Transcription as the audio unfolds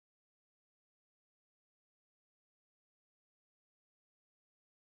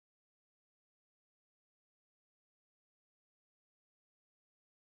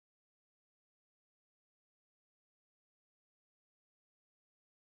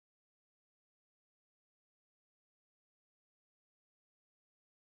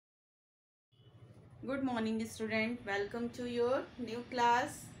Good morning student. Welcome to your new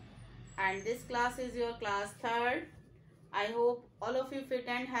class, and this class is your class 3rd. I hope all of you fit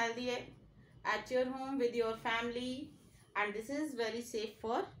and healthy at your home with your family, and this is very safe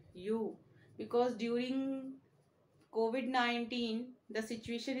for you because during COVID-19 the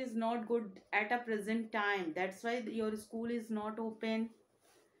situation is not good at a present time. That's why your school is not open,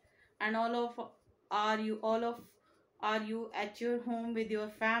 and all of are you at your home with your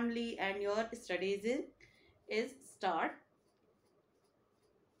family, and your studies is start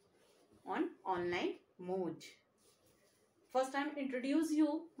on online mode. First, I'm introduce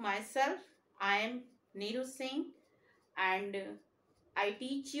you myself. I am Neeru Singh, and I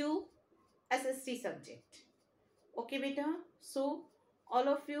teach you SST subject. Okay, beta. So all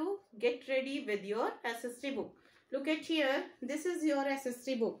of you get ready with your SST book. Look at here. This is your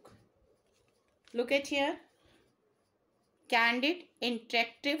SST book. Look at here. Candid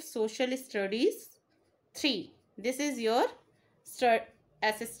Interactive Social Studies 3. This is your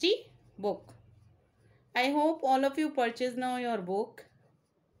SST book. I hope all of you purchase now your book,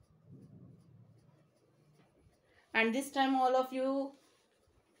 and this time all of you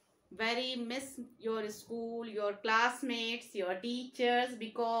very miss your school, your classmates, your teachers,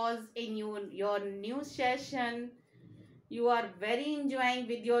 because in your new session you are very enjoying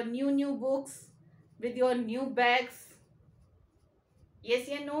with your new books, with your new bags. Yes,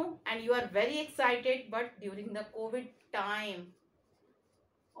 you know, and you are very excited, but during the COVID time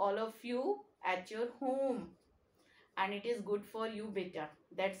all of you at your home, and it is good for you, beta.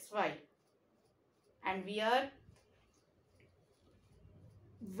 That's why. And we are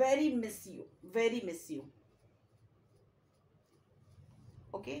very miss you.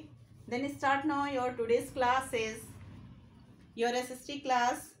 Okay, then start now your today's class is your SST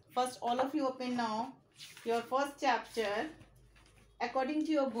class. First, all of you open now your first chapter according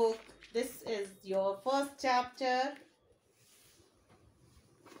to your book. This is your first chapter.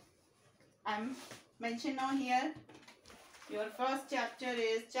 I'm mentioned now here. Your first chapter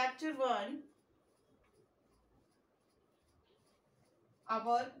is chapter 1,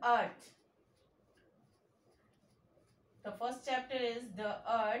 our earth. The first chapter is the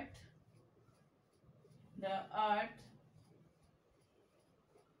earth.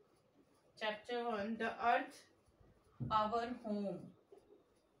 Chapter 1, the earth, our home.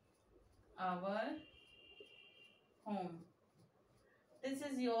 Our home. This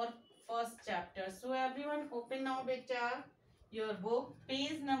is your first chapter. So everyone open now, beta, your book,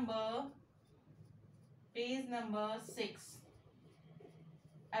 page number 6.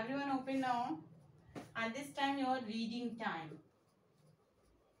 Everyone open now, and this time your reading time.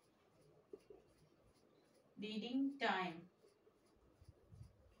 Reading time.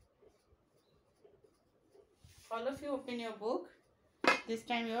 All of you open your book. This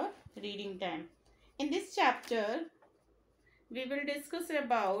time your reading time. In this chapter, we will discuss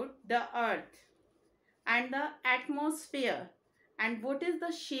about the earth and the atmosphere, and what is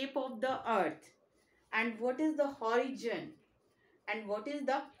the shape of the earth, and what is the horizon, and what is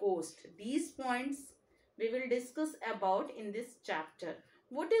the coast. These points we will discuss about in this chapter.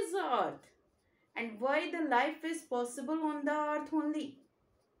 What is the earth, and why the life is possible on the earth only?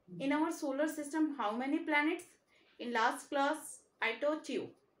 In our solar system, how many planets? In last class I taught you.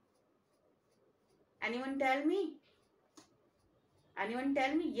 Anyone tell me? Anyone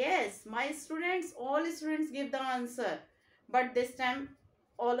tell me? Yes, my students, all students give the answer. But this time,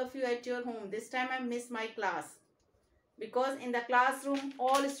 all of you at your home, this time I miss my class. Because in the classroom,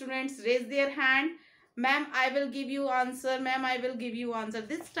 all students raise their hand. Ma'am, I will give you answer. Ma'am, I will give you answer.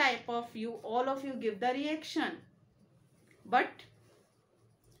 This type of you, all of you give the reaction. But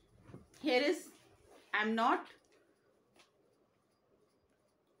here is, I'm not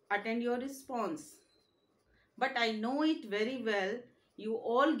attend your response. But I know it very well. You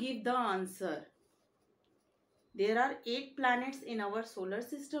all give the answer. There are 8 planets in our solar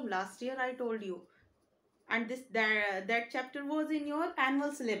system. Last year I told you. And that chapter was in your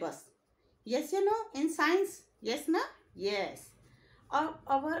annual syllabus. Yes, you know, in science. Yes, na? Yes.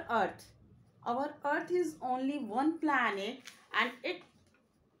 Our Earth. Our Earth is only one planet, and it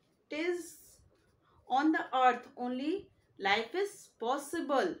is on the Earth only life is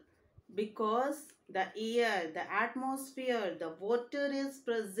possible, because the air, the atmosphere, the water is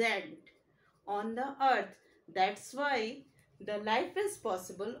present on the earth. That's why the life is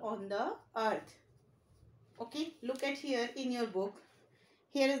possible on the earth. Okay, look at here in your book.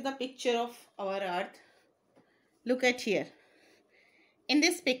 Here is the picture of our earth. Look at here. In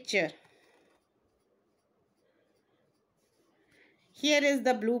this picture, here is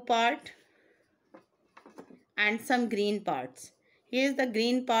the blue part and some green parts. Here's the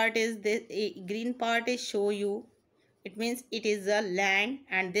green part is this. Green part is show you, it means it is a land,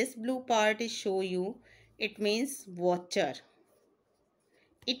 and this blue part is show you, it means water.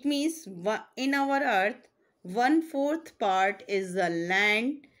 It means in our earth 1/4 part is the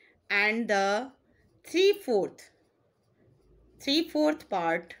land, and the 3/4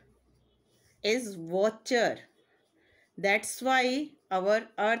 part is water. That's why our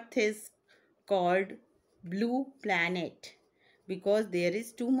earth is called blue planet, because there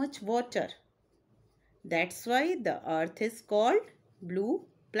is too much water. That's why the earth is called blue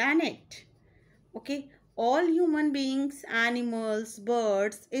planet. Okay, all human beings, animals,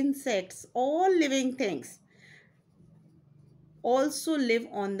 birds, insects, all living things also live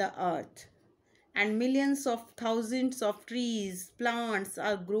on the earth, and millions of thousands of trees, plants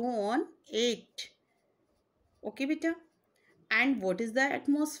are grown on it. Okay, beta. And what is the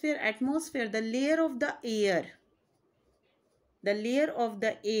atmosphere? Atmosphere, the layer of the air. The layer of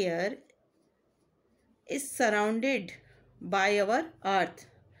the air is surrounded by our earth,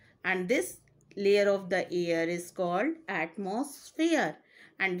 and this layer of the air is called atmosphere,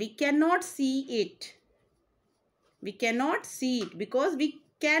 and we cannot see it. We cannot see it because we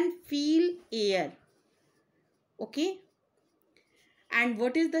can feel air. Okay. And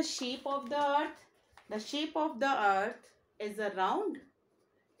what is the shape of the earth? The shape of the earth is a round.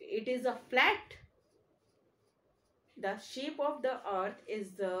 It is a flat. The shape of the earth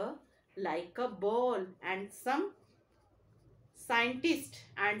is like a ball, and some scientists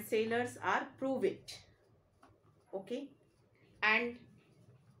and sailors are prove it. Okay. And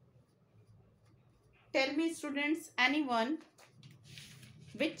tell me, students, anyone,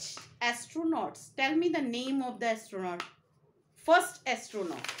 which astronauts, tell me the name of the astronaut. First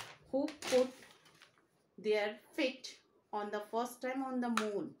astronaut who put their feet on the first time on the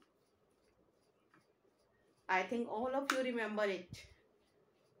moon. I think all of you remember it.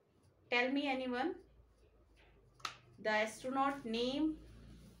 Tell me anyone. The astronaut name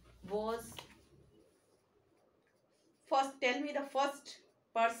was, first tell me the first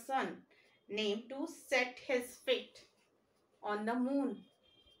person name to set his feet on the moon.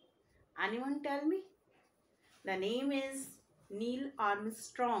 Anyone tell me? The name is Neil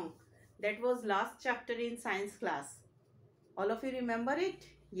Armstrong. That was last chapter in science class. All of you remember it?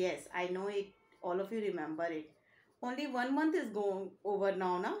 Yes, I know it. All of you remember it. Only 1 month is going over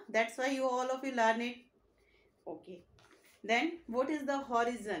now, na? That's why you all of you learn it. Okay. Then what is the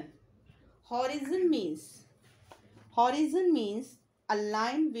horizon? Horizon means a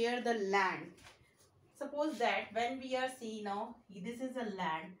line where the land. Suppose that when we are seeing now, this is a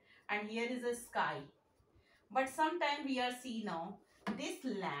land and here is a sky. But sometimes we are seeing now, this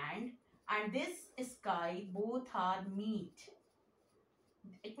land and this sky both are meet.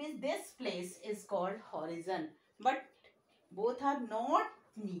 It means this place is called horizon, but both are not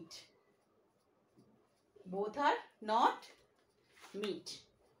meet. Both are not meet.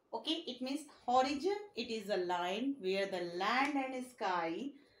 Okay, it means horizon, it is a line where the land and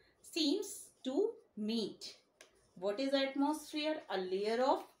sky seems to meet. What is atmosphere? A layer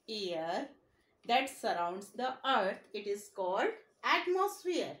of air that surrounds the earth. It is called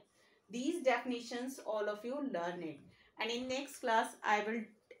atmosphere. These definitions all of you learn it. And in next class I will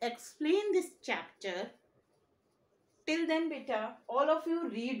explain this chapter. Till then, beta, all of you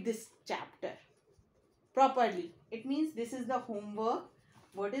read this chapter properly. It means this is the homework.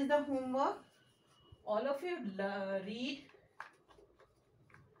 What is the homework? All of you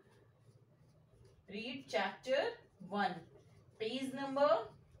read chapter 1, page number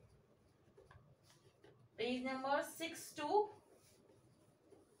 6 to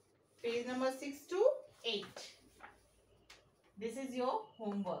 8. This is your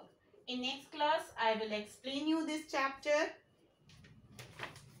homework. In next class I will explain you this chapter.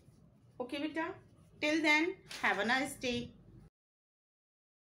 Okay, beta. Till then, have a nice day.